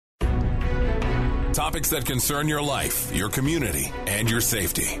Topics that concern your life, your community, and your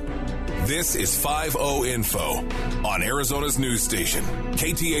safety. This is 5-0 Info on Arizona's news station,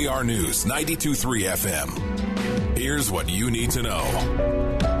 KTAR News 92.3 FM. Here's what you need to know.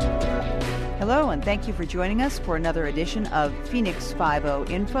 Hello, and thank you for joining us for another edition of Phoenix 5-0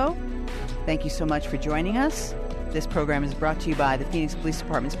 Info. Thank you so much for joining us. This program is brought to you by the Phoenix Police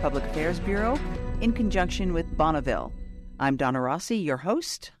Department's Public Affairs Bureau in conjunction with Bonneville. I'm Donna Rossi, your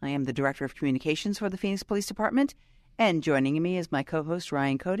host. I am the Director of Communications for the Phoenix Police Department, and joining me is my co-host,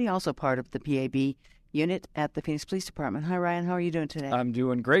 Ryan Cody, also part of the PAB unit at the Phoenix Police Department. Hi, Ryan. How are you doing today? I'm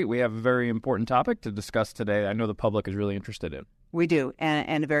doing great. We have a very important topic to discuss today I know the public is really interested in. We do,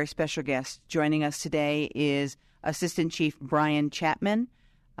 and a very special guest. Joining us today is Assistant Chief Brian Chapman,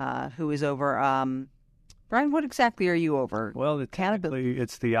 who is over... Brian, what exactly are you over? Well, technically,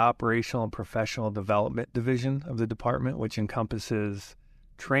 it's the Operational and Professional Development Division of the department, which encompasses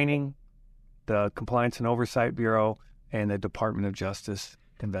training, the Compliance and Oversight Bureau, and the Department of Justice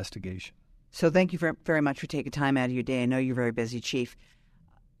investigation. So thank you very much for taking time out of your day. I know you're very busy, Chief.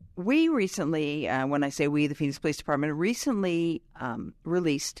 We recently, when I say we, the Phoenix Police Department, recently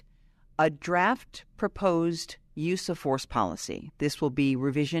released a draft proposed use of force policy. This will be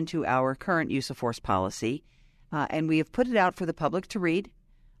revision to our current use of force policy, and we have put it out for the public to read,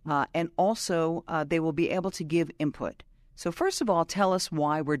 and also they will be able to give input. So first of all, tell us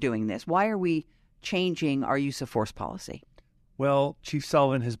why we're doing this. Why are we changing our use of force policy? Well, Chief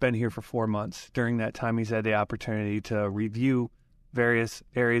Sullivan has been here for 4 months. During that time, he's had the opportunity to review various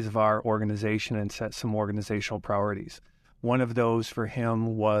areas of our organization and set some organizational priorities. One of those for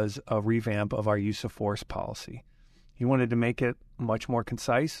him was a revamp of our use of force policy. He wanted to make it much more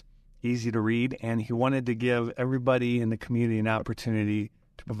concise, easy to read, and he wanted to give everybody in the community an opportunity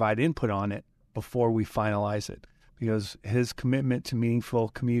to provide input on it before we finalize it, because his commitment to meaningful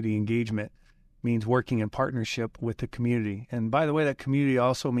community engagement means working in partnership with the community. And by the way, that community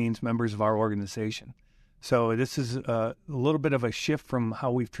also means members of our organization. So this is a little bit of a shift from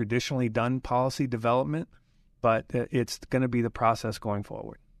how we've traditionally done policy development, but it's going to be the process going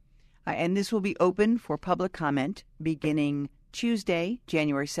forward. And this will be open for public comment beginning Tuesday,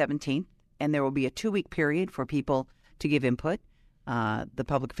 January 17th, and there will be a 2-week period for people to give input. The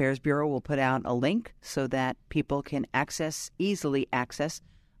Public Affairs Bureau will put out a link so that people can easily access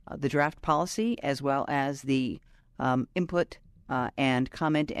the draft policy as well as the input and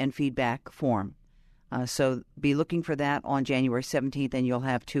comment and feedback form. So be looking for that on January 17th, and you'll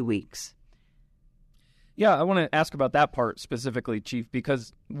have 2 weeks. Yeah, I want to ask about that part specifically, Chief,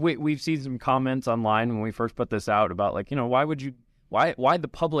 because we've seen some comments online when we first put this out about, like, why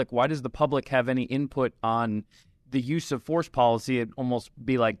does the public have any input on the use of force policy? It'd almost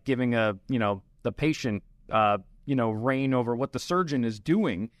be like giving the patient, reign over what the surgeon is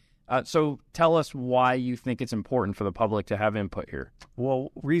doing. So tell us why you think it's important for the public to have input here.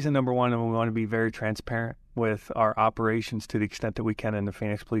 Well, reason number one, we want to be very transparent with our operations to the extent that we can in the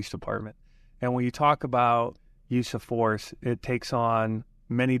Phoenix Police Department. And when you talk about use of force, it takes on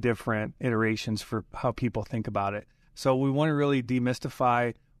many different iterations for how people think about it. So we want to really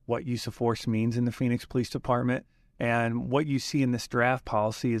demystify what use of force means in the Phoenix Police Department. And what you see in this draft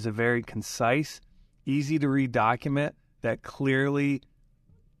policy is a very concise, easy-to-read document that clearly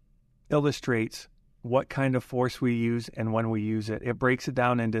illustrates what kind of force we use and when we use it. It breaks it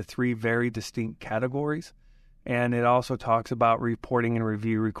down into 3 very distinct categories, and it also talks about reporting and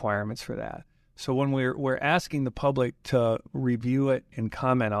review requirements for that. So when we're asking the public to review it and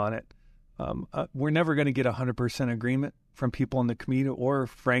comment on it, we're never going to get 100% agreement from people in the community or,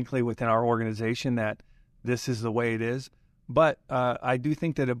 frankly, within our organization that this is the way it is. But I do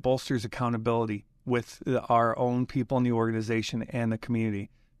think that it bolsters accountability with our own people in the organization and the community,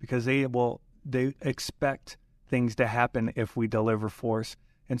 because they expect things to happen if we deliver force.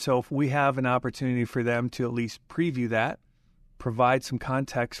 And so if we have an opportunity for them to at least preview that, provide some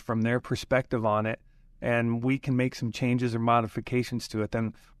context from their perspective on it, and we can make some changes or modifications to it,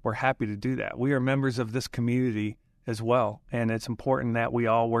 then we're happy to do that. We are members of this community as well, and it's important that we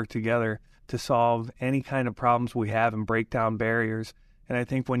all work together to solve any kind of problems we have and break down barriers. And I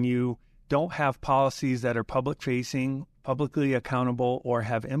think when you don't have policies that are public-facing, publicly accountable, or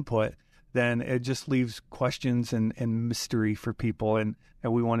have input, then it just leaves questions and mystery for people, and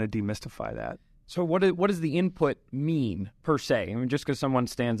we want to demystify that. So what does the input mean, per se? I mean, just because someone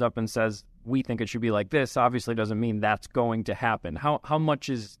stands up and says, we think it should be like this, obviously doesn't mean that's going to happen. How much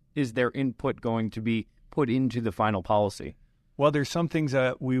is their input going to be put into the final policy? Well, there's some things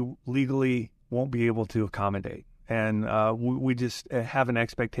that we legally won't be able to accommodate. And we just have an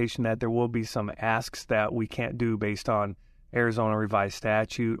expectation that there will be some asks that we can't do based on Arizona revised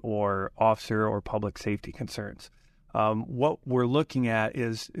statute or officer or public safety concerns. What we're looking at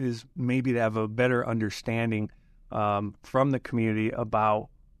is maybe to have a better understanding from the community about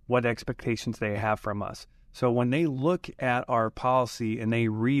what expectations they have from us. So when they look at our policy and they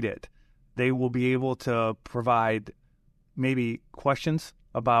read it, they will be able to provide maybe questions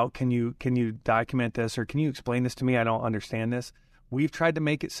about, can you document this, or can you explain this to me? I don't understand this. We've tried to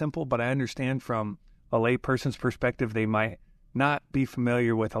make it simple, but I understand from a layperson's perspective, they might not be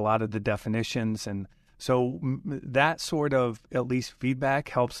familiar with a lot of the definitions. And so that sort of at least feedback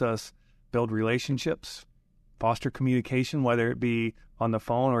helps us build relationships, foster communication, whether it be on the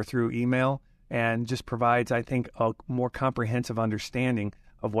phone or through email, and just provides, I think, a more comprehensive understanding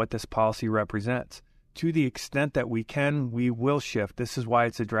of what this policy represents. To the extent that we can, we will shift. This is why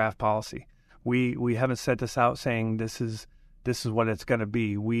it's a draft policy. We haven't set this out saying this is what it's going to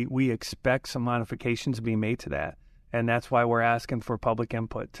be. We expect some modifications to be made to that, and that's why we're asking for public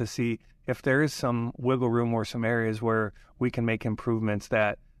input to see if there is some wiggle room or some areas where we can make improvements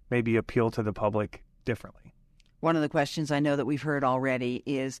that maybe appeal to the public differently. One of the questions I know that we've heard already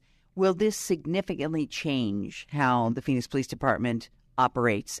is, will this significantly change how the Phoenix Police Department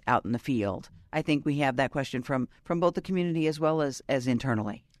operates out in the field? I think we have that question from both the community as well as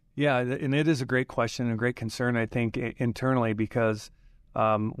internally. Yeah, and it is a great question and a great concern, I think, internally, because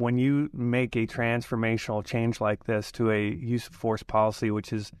when you make a transformational change like this to a use of force policy,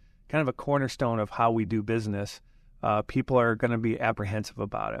 which is kind of a cornerstone of how we do business, people are going to be apprehensive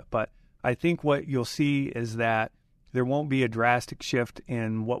about it. But I think what you'll see is that there won't be a drastic shift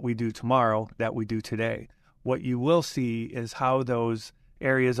in what we do tomorrow that we do today. What you will see is how those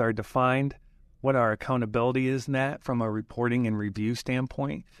areas are defined, what our accountability is in that from a reporting and review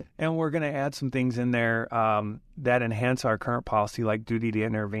standpoint. And we're going to add some things in there that enhance our current policy, like duty to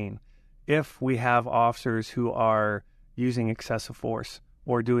intervene. If we have officers who are using excessive force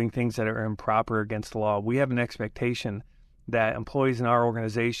or doing things that are improper against the law, we have an expectation that employees in our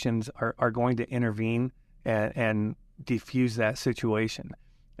organizations are going to intervene and defuse that situation.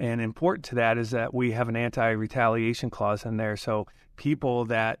 And important to that is that we have an anti-retaliation clause in there. So people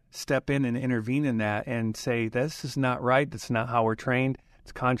that step in and intervene in that and say, this is not right, that's not how we're trained,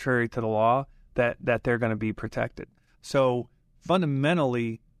 it's contrary to the law, that they're going to be protected. So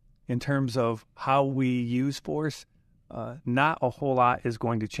fundamentally, in terms of how we use force, not a whole lot is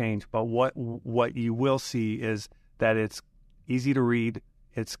going to change. But what you will see is that it's easy to read,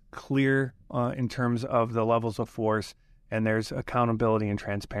 it's clear in terms of the levels of force, and there's accountability and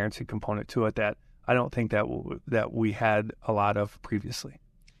transparency component to it that I don't think that we had a lot of previously.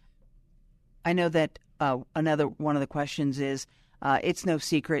 I know that another one of the questions is, it's no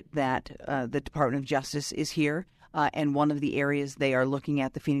secret that the Department of Justice is here, and one of the areas they are looking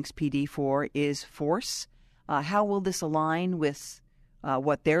at the Phoenix PD for is force. How will this align with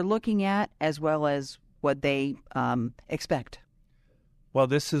what they're looking at as well as what they expect? Well,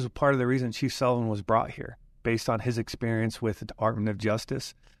 this is part of the reason Chief Sullivan was brought here, based on his experience with the Department of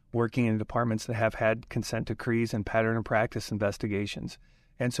Justice, working in departments that have had consent decrees and pattern and practice investigations.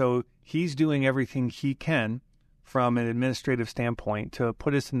 And so he's doing everything he can from an administrative standpoint to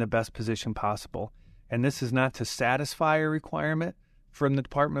put us in the best position possible. And this is not to satisfy a requirement from the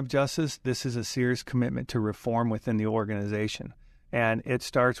Department of Justice. This is a serious commitment to reform within the organization. And it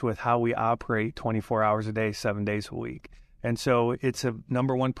starts with how we operate 24 hours a day, 7 days a week. And so it's a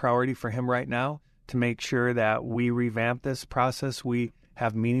number one priority for him right now to make sure that we revamp this process. We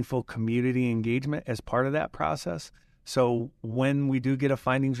have meaningful community engagement as part of that process. So when we do get a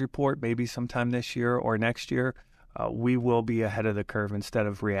findings report, maybe sometime this year or next year, we will be ahead of the curve instead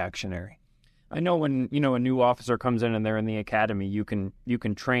of reactionary. I know when a new officer comes in and they're in the academy, you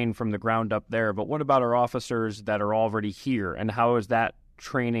can train from the ground up there. But what about our officers that are already here, and how is that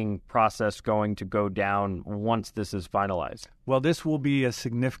training process going to go down once this is finalized? Well, this will be a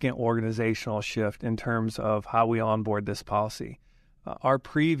significant organizational shift in terms of how we onboard this policy. Our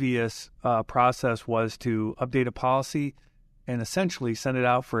previous process was to update a policy and essentially send it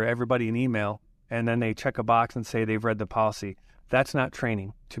out for everybody in email, and then they check a box and say they've read the policy. That's not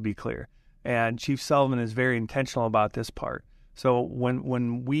training, to be clear. And Chief Sullivan is very intentional about this part. So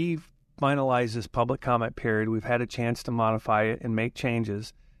when we've finalized this public comment period, we've had a chance to modify it and make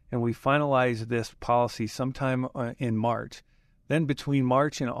changes, and we finalize this policy sometime in March. Then between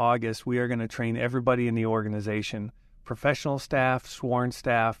March and August, we are going to train everybody in the organization, professional staff, sworn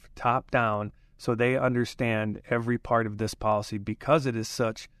staff, top down, so they understand every part of this policy because it is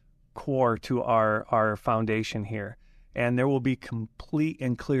such core to our foundation here. And there will be complete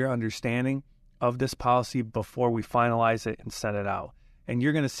and clear understanding of this policy before we finalize it and send it out. And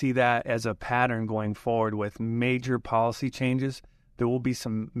you're going to see that as a pattern going forward with major policy changes. There will be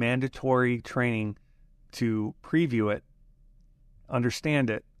some mandatory training to preview it, understand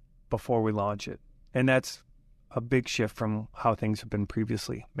it, before we launch it. And that's a big shift from how things have been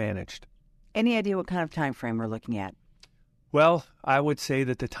previously managed. Any idea what kind of time frame we're looking at? Well, I would say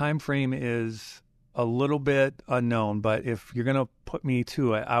that the time frame is a little bit unknown, but if you're going to put me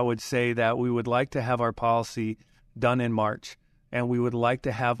to it, I would say that we would like to have our policy done in March, and we would like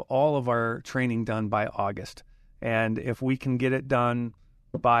to have all of our training done by August. And if we can get it done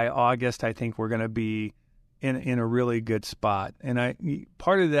by August, I think we're going to be in a really good spot. And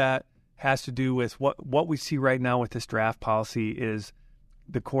part of that has to do with what we see right now with this draft policy is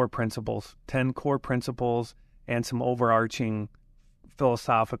the core principles, 10 core principles, and some overarching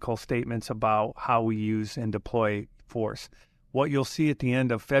philosophical statements about how we use and deploy force. What you'll see at the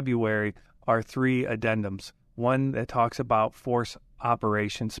end of February are 3 addendums. One that talks about force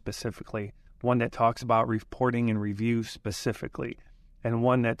operations specifically, one that talks about reporting and review specifically, and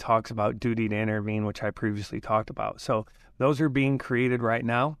one that talks about duty to intervene, which I previously talked about. So those are being created right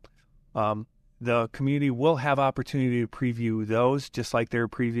now. The community will have opportunity to preview those, just like they're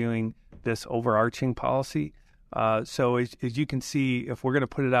previewing this overarching policy. So as you can see, if we're going to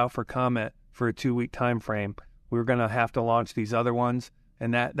put it out for comment for a 2-week time frame, we're going to have to launch these other ones,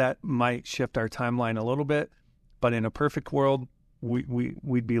 and that might shift our timeline a little bit. But in a perfect world,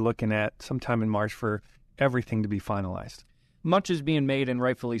 we'd be looking at sometime in March for everything to be finalized. Much is being made, and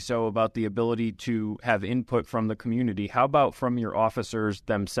rightfully so, about the ability to have input from the community. How about from your officers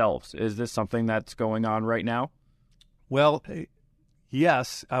themselves? Is this something that's going on right now? Well,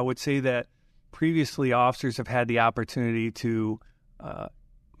 yes, I would say that previously officers have had the opportunity to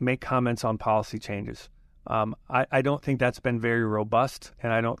make comments on policy changes. I don't think that's been very robust,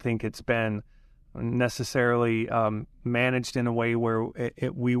 and I don't think it's been necessarily managed in a way where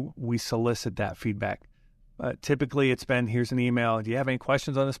we solicit that feedback. Typically, it's been, here's an email. Do you have any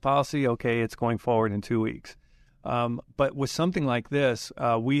questions on this policy? Okay, it's going forward in 2 weeks. But with something like this,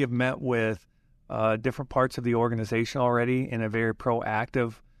 we have met with different parts of the organization already in a very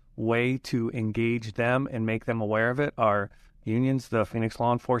proactive way to engage them and make them aware of it. Our unions, the Phoenix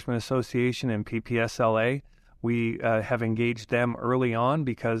Law Enforcement Association and PPSLA, we have engaged them early on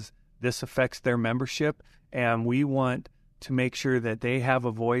because this affects their membership, and we want to make sure that they have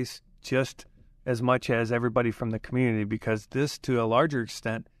a voice just as much as everybody from the community, because this, to a larger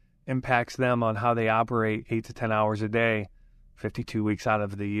extent, impacts them on how they operate 8 to 10 hours a day, 52 weeks out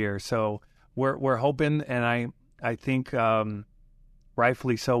of the year. So we're hoping, and I think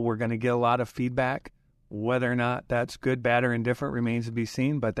rightfully so, we're going to get a lot of feedback. Whether or not that's good, bad, or indifferent remains to be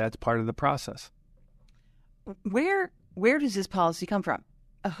seen, but that's part of the process. Where does this policy come from?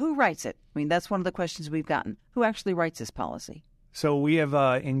 Who writes it? I mean, that's one of the questions we've gotten. Who actually writes this policy? So we have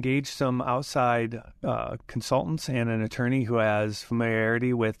engaged some outside consultants and an attorney who has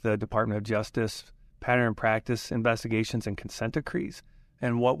familiarity with the Department of Justice pattern and practice investigations and consent decrees.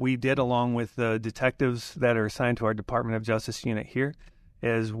 And what we did, along with the detectives that are assigned to our Department of Justice unit here,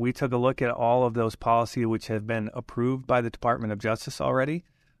 is we took a look at all of those policies which have been approved by the Department of Justice already,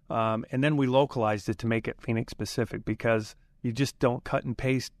 and then we localized it to make it Phoenix specific, because you just don't cut and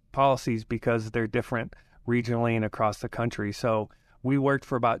paste policies because they're different regionally and across the country. So we worked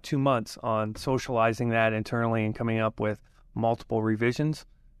for about 2 months on socializing that internally and coming up with multiple revisions.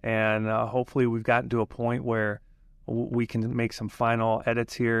 And hopefully we've gotten to a point where we can make some final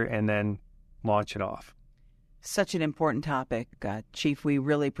edits here and then launch it off. Such an important topic. Chief, we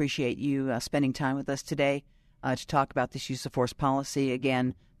really appreciate you spending time with us today to talk about this use of force policy.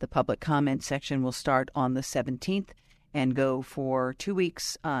 Again, the public comment section will start on the 17th and go for 2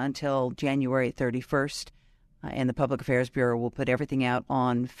 weeks until January 31st. And the Public Affairs Bureau will put everything out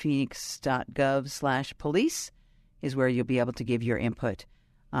on phoenix.gov/police is where you'll be able to give your input.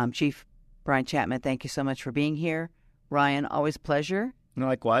 Chief Brian Chapman, thank you so much for being here. Ryan, always a pleasure.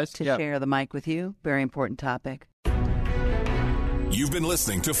 Likewise. To share the mic with you. Very important topic. You've been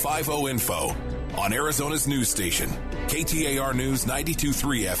listening to 5-0 Info on Arizona's news station, KTAR News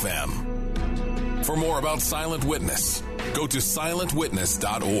 92.3 FM. For more about Silent Witness, go to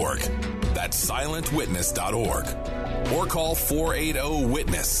silentwitness.org. That's silentwitness.org. Or call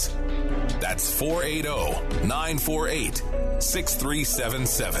 480-WITNESS. That's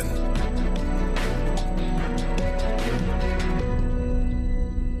 480-948-6377.